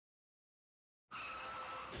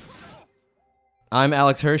I'm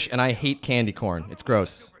Alex Hirsch, and I hate candy corn. It's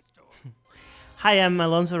gross. Hi, I'm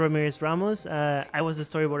Alonso Ramirez Ramos. I was a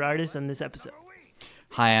storyboard artist on this episode.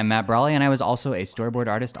 Hi, I'm Matt Brawley, and I was also a storyboard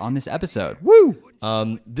artist on this episode. Woo!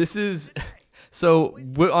 This is... So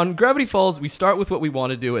on Gravity Falls, we start with what we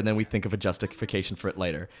want to do, and then we think of a justification for it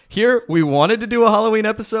later. Here, we wanted to do a Halloween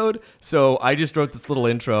episode, so I just wrote this little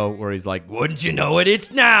intro where he's like, "Wouldn't you know it? It's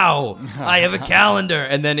now. I have a calendar,"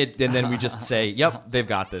 and then we just say, "Yep, they've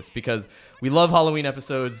got this," because we love Halloween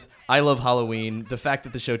episodes. I love Halloween. The fact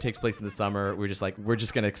that the show takes place in the summer, we're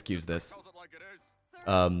just gonna excuse this.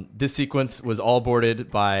 This sequence was all boarded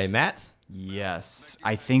by Matt. Yes,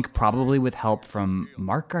 I think probably with help from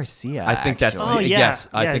Mark Garcia. I think that's yes.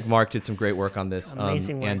 I think Mark did some great work on this.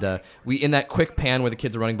 Amazing work. And we in that quick pan where the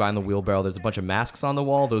kids are running by on the wheelbarrow, there's a bunch of masks on the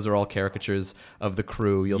wall. Those are all caricatures of the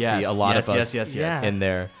crew. You'll see a lot of us in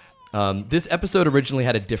there. This episode originally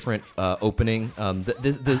had a different opening.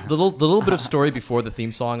 The little bit of story before the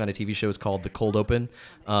theme song on a TV show is called the cold open,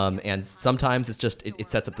 and sometimes it's just it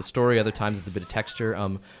sets up the story. Other times it's a bit of texture.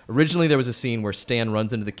 Originally there was a scene where Stan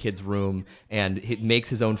runs into the kids' room and he makes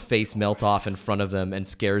his own face melt off in front of them and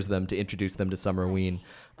scares them to introduce them to Summerween.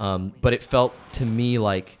 But it felt to me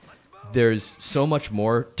like there's so much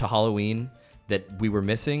more to Halloween that we were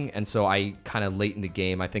missing, and so I kind of late in the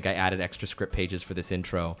game, I think I added extra script pages for this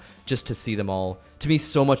intro just to see them all. To me,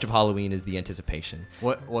 so much of Halloween is the anticipation.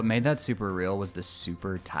 What made that super real was the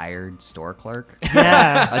super tired store clerk.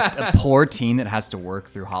 Yeah. a poor teen that has to work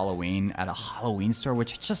through Halloween at a Halloween store,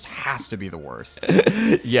 which just has to be the worst.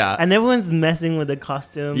 Yeah. And everyone's messing with the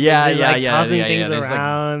costumes. Yeah, and tossing things There's,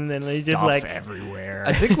 around, and they just stuff everywhere.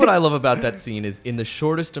 I think what I love about that scene is in the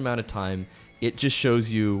shortest amount of time, it just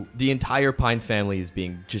shows you the entire Pines family is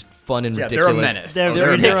being just fun and ridiculous. They're a menace. They're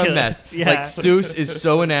a ridiculous. mess. Yeah. Like Seuss is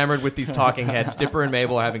so enamored with these talking heads. Dipper and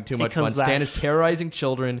Mabel are having too much fun. comes back. Stan is terrorizing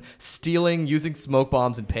children, stealing, using smoke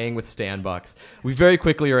bombs, and paying with Stan bucks. We very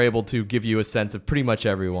quickly are able to give you a sense of pretty much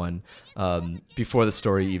everyone before the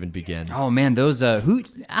story even begins. Oh man, those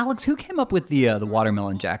Alex, who came up with the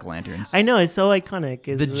watermelon jack-o'-lanterns? I know, it's so iconic.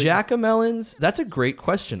 The jack-o'-melons, that's a great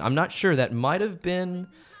question. I'm not sure. That might have been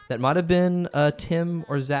a Tim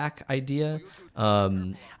or Zach idea.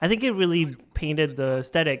 I think it really painted the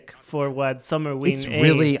aesthetic for what Summerween is. It's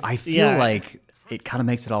really, I feel like it kind of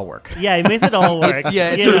makes it all work. Yeah, it makes it all work.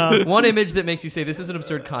 It's one image that makes you say this is an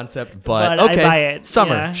absurd concept, but okay, I buy it.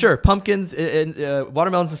 Summer, Yeah. sure, pumpkins,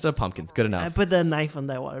 watermelons instead of pumpkins, good enough. I put the knife on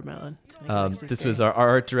that watermelon. This was our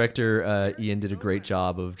art director, Ian, did a great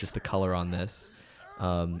job of just the color on this.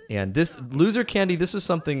 And this loser candy, this was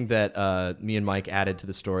something that me and Mike added to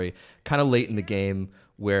the story kind of late in the game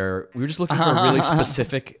where we were just looking for a really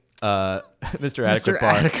specific Mr. Adequate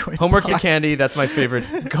bar. Adequate Homework bar. candy, that's my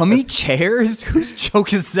favorite. Gummy chairs? Whose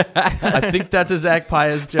joke is that? I think that's a Zach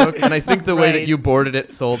Paez joke, and I think the way that you boarded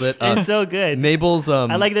it sold it. It's so good. Mabel's...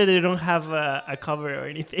 I like that they don't have a cover or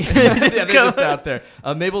anything. Yeah, they're just out there.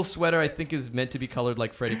 Mabel's sweater, I think, is meant to be colored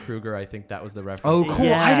like Freddy Krueger. I think that was the reference. Oh, cool.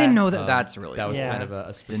 Yeah. I didn't know that. That's really That was cool. kind of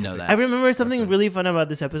a specific... Didn't know that. I remember something really fun about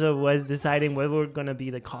this episode was deciding what were going to be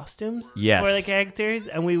the costumes for the characters,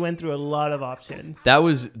 and we went through a lot of options. That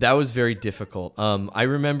was very difficult. I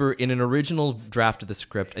remember in an original draft of the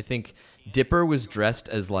script, I think Dipper was dressed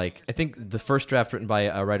as like, I think the first draft written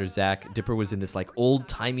by writer Zach, Dipper was in this like old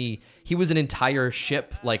timey, he was an entire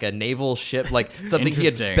ship, like a naval ship, like something he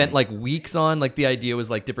had spent like weeks on. Like the idea was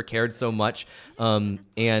like Dipper cared so much.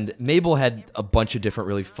 And Mabel had a bunch of different,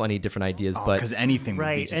 really funny different ideas. But because anything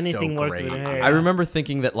would be just anything so works great. with her. I remember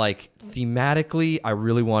thinking that like thematically, I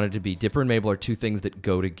really wanted to be Dipper and Mabel are two things that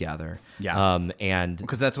go together. Yeah. And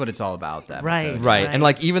because that's what it's all about. That Right. episode. Right. And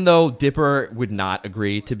like, even though Dipper would not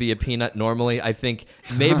agree to be a peanut normally, I think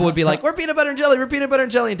Mabel would be like, we're peanut butter and jelly, we're peanut butter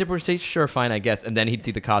and jelly. And Dipper would say, sure, fine, I guess. And then he'd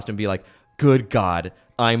see the costume and be like, good God,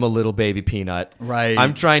 I'm a little baby peanut. Right.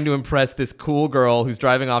 I'm trying to impress this cool girl who's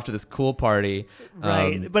driving off to this cool party.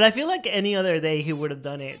 Right. But I feel like any other day he would have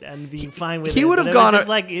done it and be fine with it. He would have But it gone... was just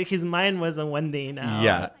like his mind was on one day now.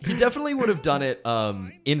 Yeah. He definitely would have done it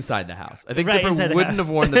inside the house. I think Right, Dipper inside the wouldn't house. have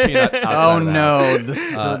worn the peanut outside Oh of the no,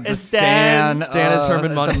 house. the Stan. Stan is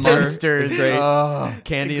Herman Munster. The Munsters. Is great. Oh.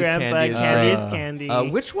 Candy is Grandpa, candy. candy Is is great. candy.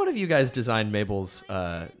 Which one of you guys designed Mabel's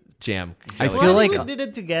jam? I jelly? feel Well, like we did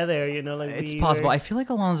it together, like it's we possible. were- I feel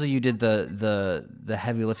like Alonso, you did the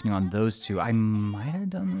heavy lifting on those two. I might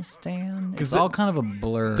have done the Stan. It's all kind of a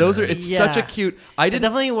blur. Those are. It's such a Yeah. cute. I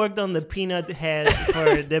definitely worked on the peanut head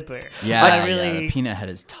for Dipper. Yeah, I really. the peanut head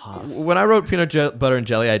is tough. When I wrote peanut butter and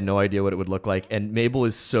jelly, I had no idea what it would look like, and Mabel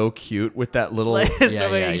is so cute with that little Like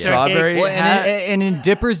yeah. strawberry Well, hat. and in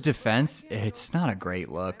Dipper's defense, it's not a great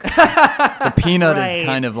look. The peanut Right. is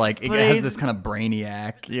kind of like it But has it's- this kind of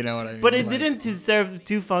brainiac, know what I mean. But it didn't serve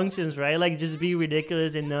two functions, right? Like, just be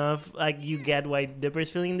ridiculous enough, like, you get why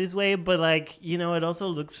Dipper's feeling this way, but, like, you know, it also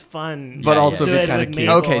looks fun. But also be kind of cute.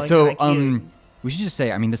 Okay, so, we should just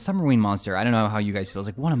say, I mean, the Summerween monster, I don't know how you guys feel, is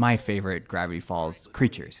like one of my favorite Gravity Falls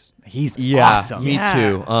creatures. He's awesome. Me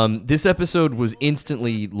too. This episode was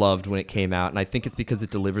instantly loved when it came out, and I think it's because it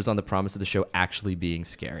delivers on the promise of the show actually being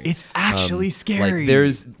scary. It's actually scary.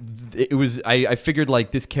 Like, I figured, like,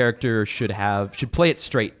 this character should play it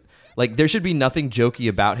straight. Like, there should be nothing jokey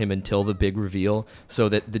about him until the big reveal, so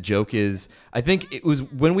that the joke is... I think it was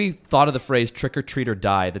when we thought of the phrase trick or treat or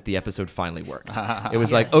die that the episode finally worked. It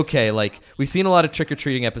was like, okay, like, we've seen a lot of trick or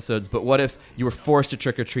treating episodes, but what if you were forced to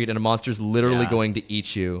trick or treat and a monster's literally going to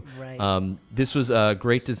eat you? Right. This was a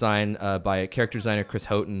great design by a character designer, Chris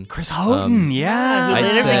Houghton. Who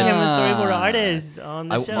later became a storyboard artist on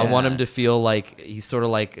the show. I want him to feel like he's sort of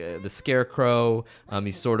like the Scarecrow.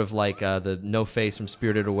 He's sort of like the No Face from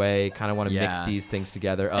Spirited Away. Kind of want to mix these things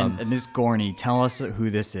together. And this Gorney, tell us who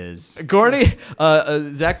this is. Gorney,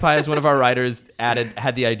 Zach Pius, one of our writers,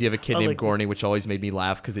 had the idea of a kid named Gorney, which always made me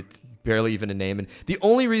laugh because it's barely even a name. And the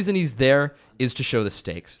only reason he's there is to show the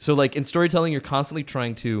stakes. So, like, in storytelling, you're constantly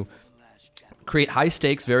trying to create high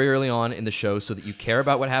stakes very early on in the show so that you care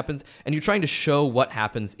about what happens, and you're trying to show what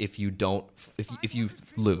happens if you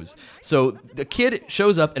lose. So the kid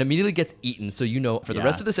shows up and immediately gets eaten, so you know for the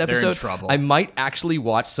rest of this episode I might actually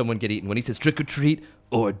watch someone get eaten. When he says trick or treat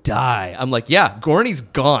or die, I'm like, yeah, Gorney's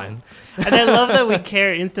gone. And I love that we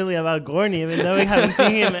care instantly about Gorney, even though we haven't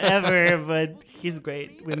seen him ever, but he's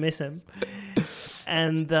great. We miss him.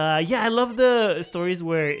 And I love the stories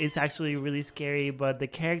where it's actually really scary, but the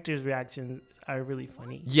characters' reactions are really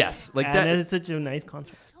funny. Yes, like and that. It's such a nice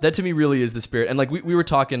contrast. That to me really is the spirit. And like we were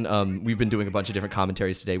talking, we've been doing a bunch of different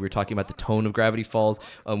commentaries today. We were talking about the tone of Gravity Falls.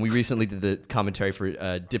 We recently did the commentary for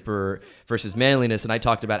Dipper versus Manliness, and I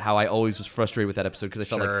talked about how I always was frustrated with that episode because I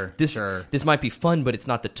felt like this might be fun, but it's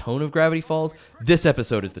not the tone of Gravity Falls. This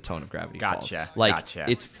episode is the tone of Gravity Falls. Like,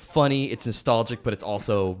 it's funny, it's nostalgic, but it's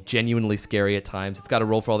also genuinely scary at times. It's got a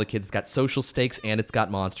role for all the kids. It's got social stakes, and it's got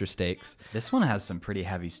monster stakes. This one has some pretty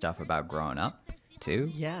heavy stuff about growing up,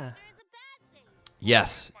 too. Yeah.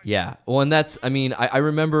 Yes, yeah. Well, and that's, I mean, I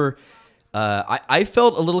remember I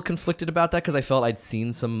felt a little conflicted about that because I felt I'd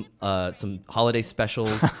seen some holiday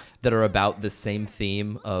specials that are about the same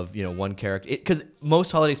theme of, you know, one character. Because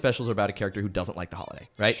most holiday specials are about a character who doesn't like the holiday,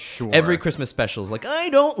 right? Sure. Every Christmas special is like, I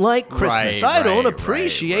don't like Christmas. I don't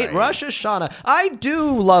appreciate Rosh Hashanah. I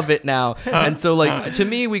do love it now. And so, like, to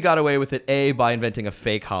me, we got away with it, by inventing a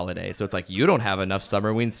fake holiday. So it's like, you don't have enough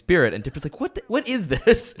Summerween spirit. And Dipper's like, what is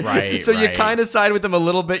this? Right. So you kind of side with them a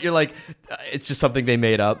little bit. You're like, it's just something they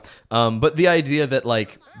made up. But the idea that,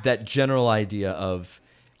 like, that general idea of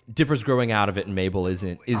Dipper's growing out of it and Mabel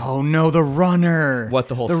isn't. Oh no, the runner! What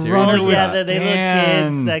the whole series? Runner, the little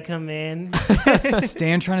kids that come in.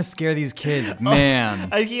 Stan trying to scare these kids,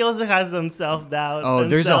 man. He also has some self-doubt. Oh,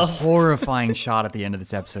 there's a horrifying shot at the end of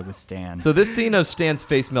this episode with Stan. So this scene of Stan's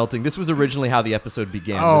face melting, this was originally how the episode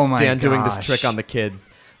began. Oh with Stan doing this trick on the kids.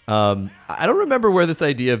 I don't remember where this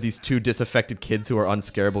idea of these two disaffected kids who are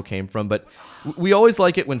unscarable came from, but we always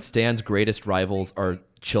like it when Stan's greatest rivals are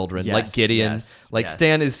children, like Gideon.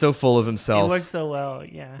 Stan is so full of himself. It works so well,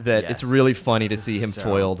 that it's really funny to see him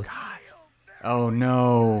foiled. God. Oh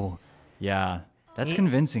no. Yeah. That's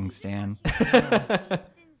convincing, Stan.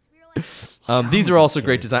 These are also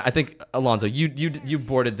great design. I think, Alonso, you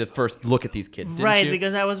boarded the first look at these kids, didn't you? Right,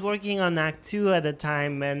 because I was working on Act 2 at the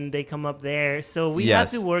time, and they come up there. So we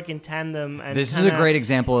have to work in tandem. And this is a great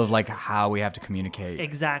example of, like, how we have to communicate.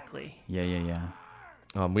 Exactly. Yeah.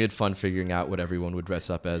 We had fun figuring out what everyone would dress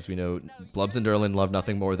up as. We know Blubs and Derlin love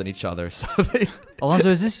nothing more than each other. So Alonso,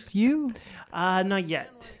 is this you? Not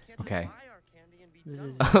yet. Okay.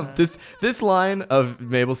 This line of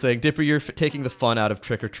Mabel saying, Dipper, you're taking the fun out of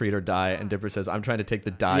trick or treat or die, and Dipper says, I'm trying to take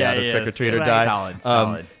the die out of trick or treat or die.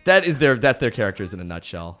 Solid. That's their characters in a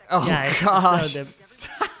nutshell. Oh, gosh.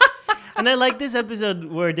 And I like this episode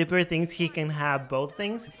where Dipper thinks he can have both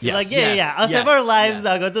things. Yes. Like, I'll save our lives,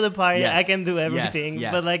 I'll go to the party, I can do everything.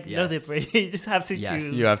 But, like, no, Dipper, you just have to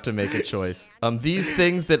choose. You have to make a choice. These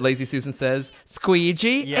things that Lazy Susan says,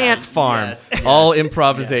 squeegee, ant farm, all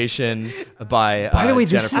improvisation by the way,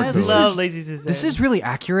 Jennifer. I love Lazy Susan. This is really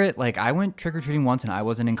accurate. Like, I went trick-or-treating once and I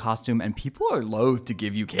wasn't in costume, and people are loath to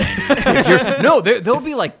give you candy. They'll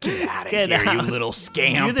be like, get out of here, you little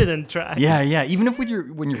scamp. You didn't try. Yeah. Even if when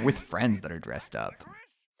you're with friends that are dressed up.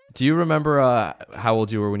 Do you remember how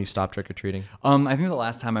old you were when you stopped trick-or-treating? I think the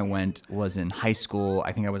last time I went was in high school.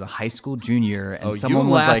 I think I was a high school junior, and someone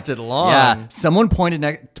you was lasted like, long. Yeah, someone pointed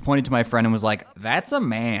to my friend and was like, "That's a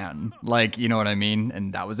man." Like, you know what I mean?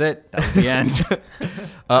 And that was it. That was the end.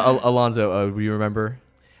 Alonso, do you remember?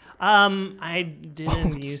 I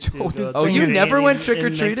didn't used to. Oh, you never went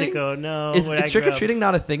trick-or-treating? No. Is trick-or-treating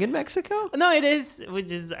not a thing in Mexico? No, it is.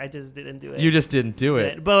 I just didn't do it. You just didn't do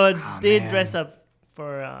it. But did dress up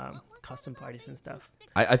for costume parties and stuff.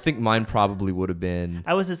 I think mine probably would have been.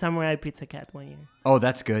 I was a samurai pizza cat 1 year. Oh,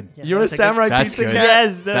 that's good. Yeah, you were a samurai pizza cat?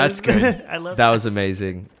 Yes, that's good. I love that. Was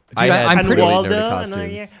amazing. Dude, I'm pretty nerdy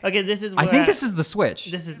costumes. Okay, this is. I think this is the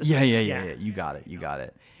Switch. This is. Yeah. You got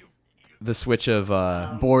it. The switch of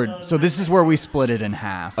board. So this is where we split it in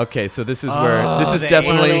half. Okay, so this is where this is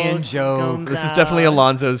definitely joke. This is definitely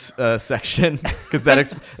Alonso's section because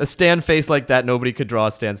that a Stan face like that, nobody could draw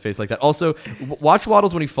a Stan's face like that. Also, watch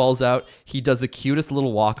Waddles when he falls out. He does the cutest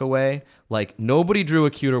little walk away. Like nobody drew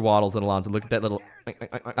a cuter Waddles than Alonso. Look at that little. So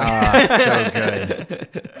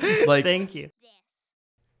good. Like, thank you.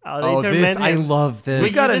 This I love this. We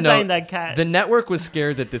gotta know that cat. The network was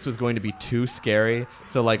scared that this was going to be too scary,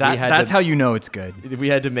 so like that's how you know it's good. We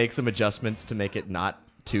had to make some adjustments to make it not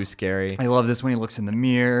too scary. I love this when he looks in the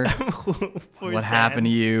mirror. What happened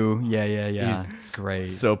to you? Yeah. It's great.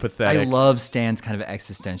 So pathetic. I love Stan's kind of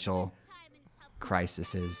existential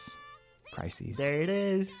crises. There it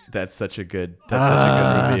is. That's such a good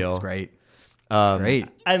reveal. It's great. It's great.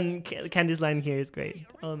 And Candy's line here is great.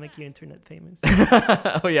 I'll make you internet famous.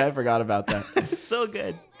 Oh yeah, I forgot about that. So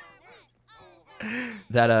good.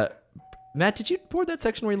 That Matt, did you board that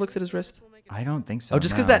section where he looks at his wrist? I don't think so. Oh,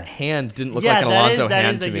 just because that hand didn't look like an Alonso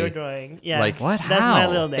hand to me. Your drawing. Yeah. Like what? That's my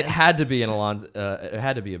little dance. It had to be an Alonso. It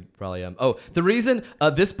had to be probably. The reason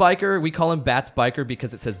this biker, we call him Bats Biker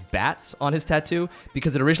because it says bats on his tattoo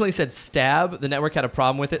because it originally said stab. The network had a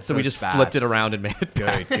problem with it, so we just flipped it around and made it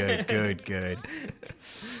good.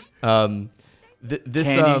 This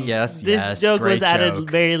Candy, this joke was added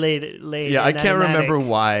very late. Yeah, I can't remember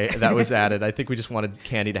why that was added. I think we just wanted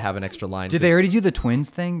Candy to have an extra line. Did they already do the twins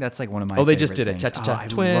thing? That's like one of my. Oh, they just did things. it. Cha-cha-cha. I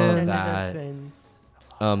Twins. love that.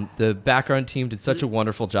 The background team did such a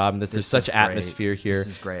wonderful job, and there's such atmosphere here. This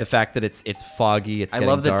is great. The fact that it's foggy, it's I getting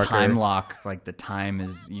love the darker. time lock. Like the time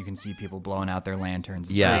is, you can see people blowing out their lanterns.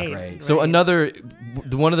 It's Yeah, really great. So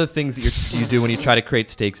one of the things that you do when you try to create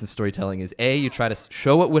stakes in storytelling is you try to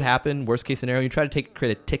show what would happen, worst case scenario. You try to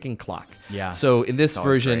create a ticking clock. Yeah. So in this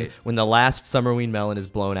version, great. when the last Summerween melon is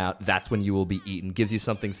blown out, that's when you will be eaten. Gives you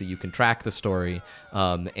something so you can track the story,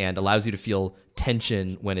 and allows you to feel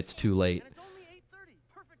tension when it's too late.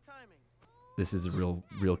 This is a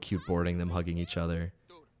real cute boarding, them hugging each other.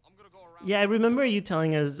 Yeah, I remember you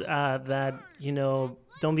telling us that,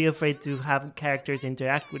 don't be afraid to have characters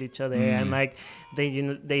interact with each other and like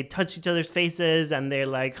they touch each other's faces and they're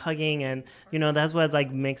like hugging and that's what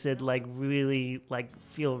like makes it like really like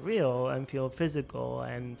feel real and feel physical,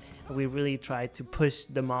 and we really try to push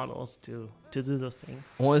the models to do those things.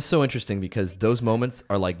 Well, it's so interesting because those moments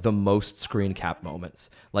are like the most screen cap moments.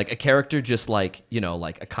 Like a character just like,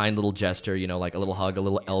 like a kind little gesture, like a little hug, a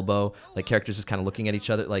little elbow, like characters just kind of looking at each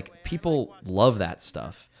other. Like people love that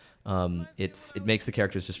stuff. It makes the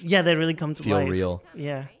characters just they really come to feel life. real.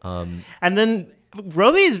 Yeah. And then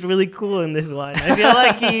Roby is really cool in this one. I feel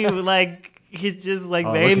like he's just like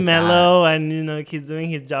very mellow and he's doing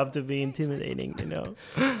his job to be intimidating.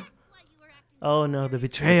 Oh no, the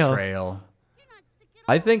betrayal.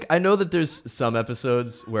 I know that there's some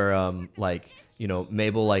episodes where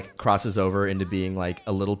Mabel like crosses over into being like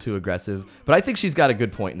a little too aggressive, but I think she's got a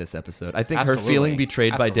good point in this episode. I think her feeling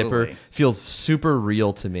betrayed by Dipper feels super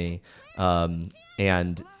real to me.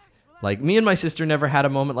 And like me and my sister never had a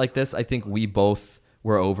moment like this. I think we both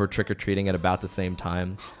were over trick-or-treating at about the same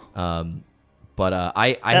time. But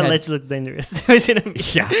I that looks dangerous.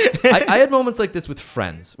 I had moments like this with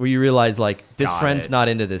friends where you realize like this friend's not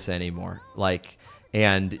into this anymore. Like,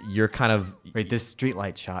 and you're kind of this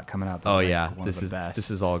streetlight shot coming up. This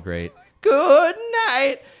is all great. Good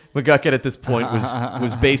night. McGucket at this point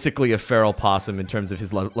was basically a feral possum in terms of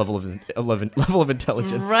his level of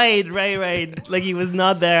intelligence. Right. Like he was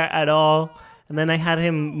not there at all. And then I had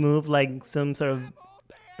him move like some sort of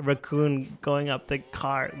raccoon going up the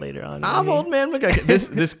car later on. I'm old man McGucket.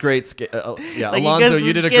 This great like Alonso,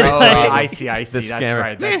 you did a great job. I see.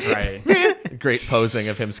 That's right. Great posing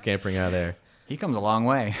of him scampering out of there. He comes a long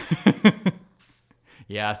way.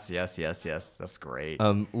 Yes. That's great.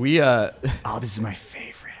 This is my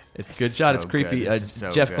favorite. It's good shot. It's creepy.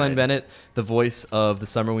 Jeff Glenn Bennett, the voice of the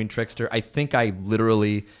Summerween trickster. I think I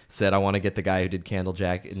literally said I want to get the guy who did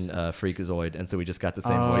Candlejack in Freakazoid, and so we just got the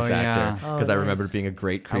same voice actor because I remembered it being a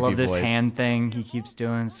great creepy voice. I love this hand thing he keeps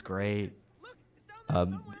doing. It's great.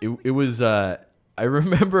 It was. I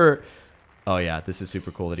remember. Oh yeah, this is super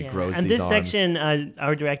cool that he grows and these this arms. section,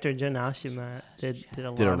 our director Jun Aoshima did a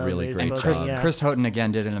lot of really great job. Chris Houghton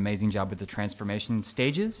again did an amazing job with the transformation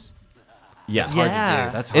stages. Yeah, it's hard to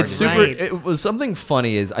do. That's hard it's to super. do. It was something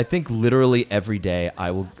funny. Is I think literally every day I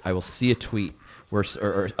will see a tweet where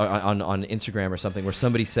or on Instagram or something where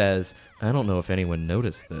somebody says, I don't know if anyone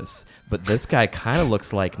noticed this, but this guy kind of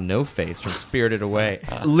looks like No Face from Spirited Away.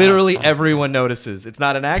 Literally everyone notices. It's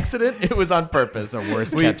not an accident. It was on purpose. It's the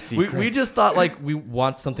worst kept secret. We just thought like we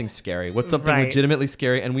want something scary. What's something legitimately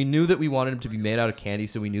scary? And we knew that we wanted him to be made out of candy,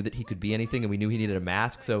 so we knew that he could be anything, and we knew he needed a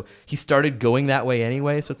mask. So he started going that way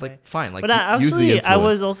anyway. So it's like fine. Like, but use the influence. I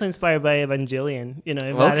was also inspired by Evangelion. You know,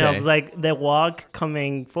 if that helps. Like the walk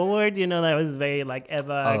coming forward. You know, that was very like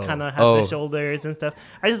Eva kind of has the shoulders and stuff.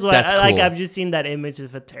 I've just seen that image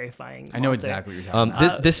of a terrifying. I know exactly what you're talking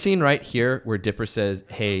about. This scene right here where Dipper says,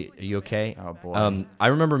 "Hey, are you okay?" Oh boy. I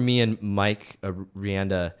remember me and Mike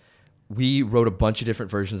Rianda, we wrote a bunch of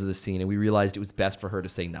different versions of the scene, and we realized it was best for her to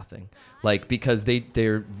say nothing, like because they've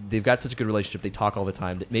got such a good relationship. They talk all the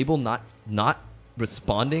time. That Mabel not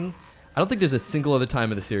responding. I don't think there's a single other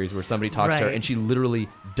time in the series where somebody talks to her and she literally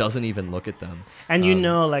doesn't even look at them. And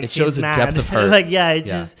like it shows she's a depth of hurt. Like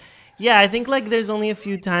I think like there's only a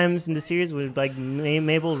few times in the series where like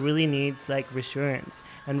Mabel really needs like reassurance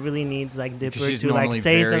and really needs like Dipper to like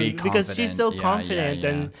say something because she's so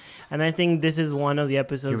confident and I think this is one of the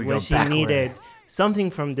episodes where she needed something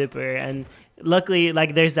from Dipper, and luckily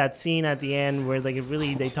like there's that scene at the end where like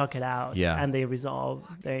they talk it out and they resolve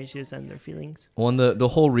their issues and their feelings. Well, and the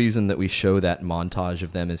whole reason that we show that montage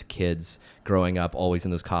of them as kids growing up always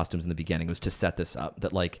in those costumes in the beginning was to set this up,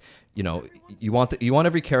 that like, you know, you want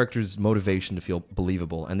every character's motivation to feel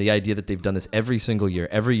believable, and the idea that they've done this every single year.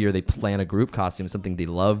 Every year they plan a group costume, something they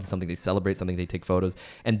love, something they celebrate, something they take photos,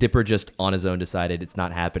 and Dipper just on his own decided it's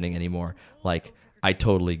not happening anymore. Like, I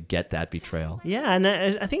totally get that betrayal. Yeah, and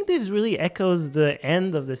I think this really echoes the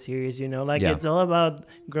end of the series, you know, like it's all about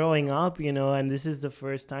growing up, you know, and this is the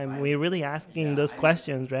first time we're really asking those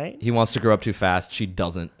questions, right? He wants to grow up too fast. She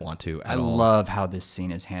doesn't want to at all. I love how this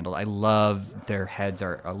scene is handled. I love their heads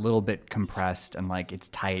are a little bit compressed and like it's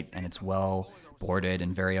tight and it's well boarded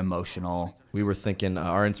and very emotional. We were thinking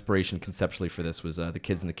our inspiration conceptually for this was the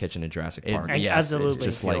kids in the kitchen in Jurassic Park. Yes, absolutely. It's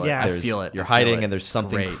just like I feel it. You're hiding and there's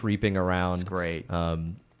something creeping around. It's great.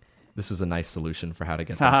 This was a nice solution for how to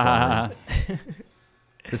get that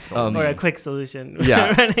forward. Or a quick solution.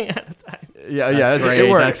 Yeah. Running out of time. Yeah, that's great. It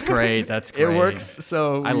works. That's great. It works.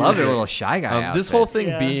 So I love their little Shy Guy this whole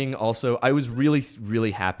thing being also, I was really, really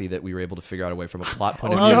happy that we were able to figure out a way from a plot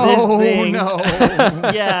point of No. view.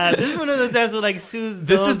 Yeah, this is one of those times where like Seuss.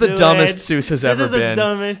 This is the dumbest Seuss has ever been. This is the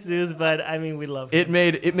dumbest Seuss, but I mean we love it.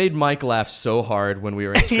 It made Mike laugh so hard when we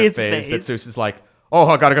were in script phase that Seuss is like, oh,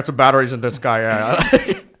 I gotta get some batteries in this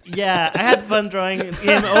guy. Yeah, I had fun drawing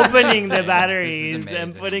him opening the batteries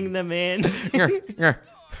and putting them in.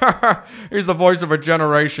 He's the voice of a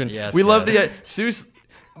generation. Yes, we love the Seuss.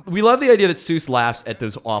 We love the idea that Seuss laughs at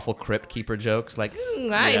those awful Crypt Keeper jokes, like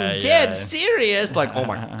 "I'm dead serious." Like, oh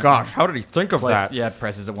my gosh, how did he think of that? Yeah,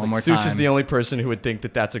 presses it one more time. Seuss is the only person who would think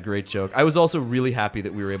that that's a great joke. I was also really happy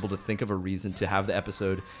that we were able to think of a reason to have the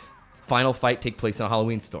episode final fight take place in a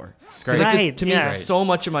Halloween store. It's great. Right, to me, so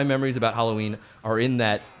much of my memories about Halloween are in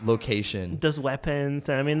that location. Those weapons,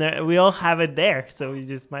 I mean, we all have it there, so we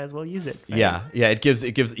just might as well use it. Right? Yeah. It gives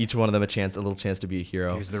each one of them a little chance to be a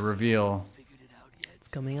hero. Here's the reveal. It's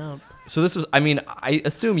coming up. So this was, I mean, I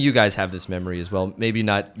assume you guys have this memory as well. Maybe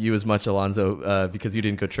not you as much, Alonso, because you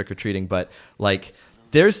didn't go trick or treating, but like,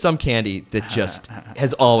 there's some candy that just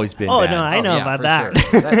has always been bad. No, I know about that.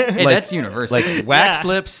 Sure. That's universal. Like wax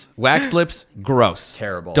lips, gross.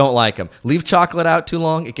 Terrible. Don't like them. Leave chocolate out too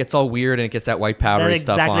long, it gets all weird and it gets that white powdery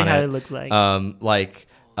stuff on it. That's exactly how it looked like.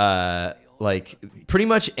 Like pretty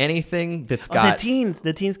much anything that's got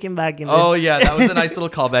the teens came back in Oh yeah, that was a nice little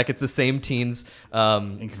callback. It's the same teens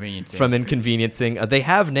Inconveniencing. from Inconveniencing. They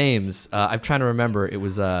have names. I'm trying to remember. It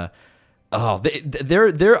was I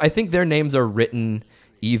think their names are written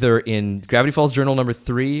either in Gravity Falls Journal number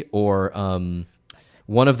 3 or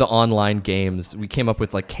one of the online games. We came up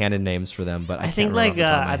with like canon names for them, but I think like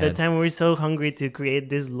at the time we were so hungry to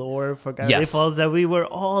create this lore for Gravity Falls that we were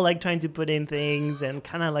all like trying to put in things and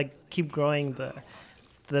kind of like keep growing the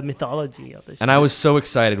the mythology of the show. And I was so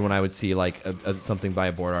excited when I would see like something by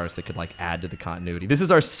a board artist that could like add to the continuity. This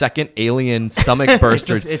is our second alien stomach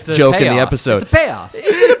burster joke in the episode. It's a payoff. Is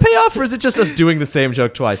it a payoff, or is it just us doing the same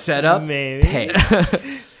joke twice? Set up, maybe. pay.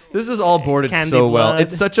 This is all boarded Candy so well. blood.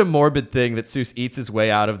 It's such a morbid thing that Seuss eats his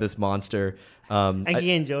way out of this monster. And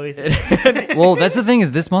he enjoys it. Well, that's the thing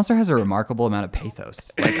is this monster has a remarkable amount of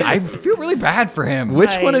pathos. Like I feel really bad for him.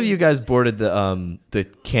 Which one of you guys boarded the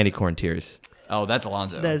candy corn tears? Oh, that's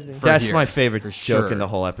Alonso. That's my favorite joke in the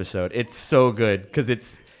whole episode. It's so good because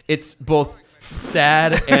it's both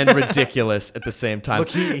sad and ridiculous at the same time.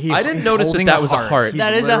 Look, I didn't notice that was a heart.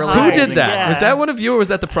 That is a Who heart. did that? Yeah. Was that one of you, or was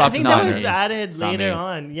that the I prop think that designer? was added Not later me.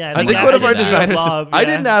 on. Yeah, I think Someone one of our added that. designers Bob, I yeah.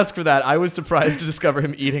 didn't ask for that. I was surprised to discover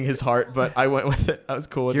him eating his heart, but I went with it. I was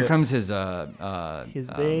cool with Here it. comes his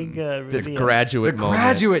big This reveal. graduate the moment.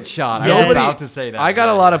 graduate shot. I Yeah. was about to say that. I got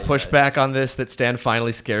a lot of pushback on this that Stan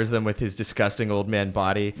finally scares them with his disgusting old man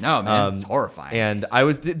body. No, man, it's horrifying. And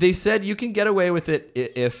they said you can get away with it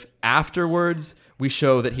if afterwards we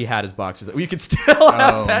show that he had his boxers. We could still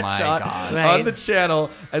have that my shot gosh. on the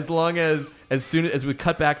channel as long as soon as we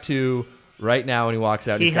cut back to right now when he walks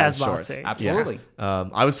out. He He's got has his shorts. boxers. Absolutely. Yeah.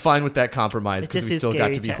 I was fine with that compromise It's because just we his still got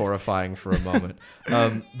scary to be chest. horrifying for a moment.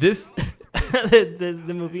 This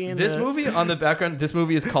the movie. movie on the background. This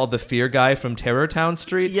movie is called The Fear Guy from Terror Town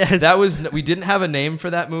Street. Yes. We didn't have a name for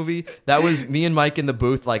that movie. That was me and Mike in the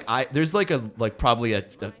booth. There's probably a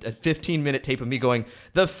 15-minute tape of me going,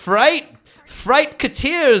 the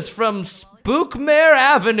Frightketeers from Spookmare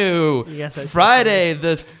Avenue. Yes, that's Friday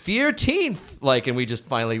the 13th. And we just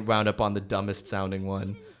finally wound up on the dumbest sounding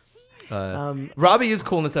one. Robbie is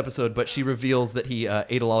cool in this episode, but she reveals that he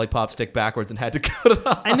ate a lollipop stick backwards and had to go to the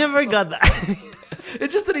hospital. I never got that.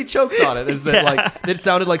 It's just that he choked on it. Is that it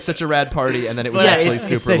sounded like such a rad party, and then it was actually it's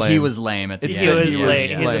super that lame. he was lame at the It's end. that was he was lame.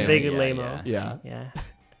 He's a lame. big Yeah, lame-o. Yeah.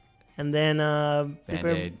 And then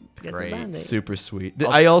Band-Aid, get the great. Band-Aid. Super sweet.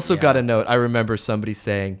 Also- I also yeah. got a note. I remember somebody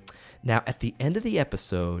saying, now at the end of the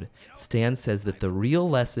episode, Stan says that the real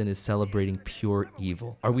lesson is celebrating pure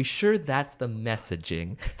evil. Are we sure that's the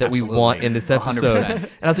messaging that we Absolutely. want in this episode? 100%. And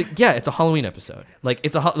I was like, yeah, it's a Halloween episode.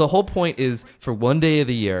 The whole point is for one day of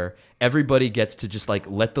the year, everybody gets to just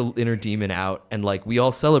let the inner demon out, and we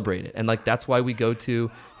all celebrate it. And that's why we go to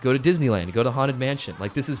Disneyland, go to Haunted Mansion.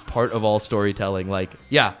 This is part of all storytelling.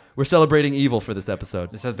 Yeah, we're celebrating evil for this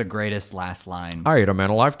episode. This has the greatest last line. I ate a man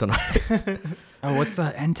alive tonight. Oh, what's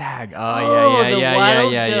the end tag? Oh, the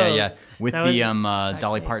wild joke. Yeah. With That the was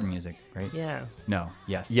Dolly Parton music, right? Yeah. No.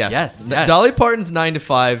 Yes. Yes. Dolly Parton's 9 to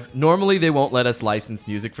 5. Normally they won't let us license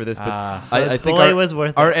music for this, but I think boy, it was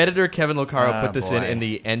worth our it. editor Kevin Locaro put this boy. in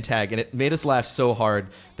the end tag, and it made us laugh so hard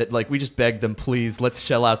that we just begged them, please, let's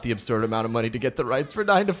shell out the absurd amount of money to get the rights for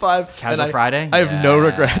 9 to 5. Casual Friday? I have no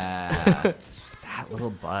regrets. That little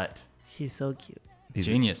butt. He's so cute.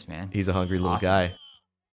 Genius, man. He's a hungry little Awesome. guy.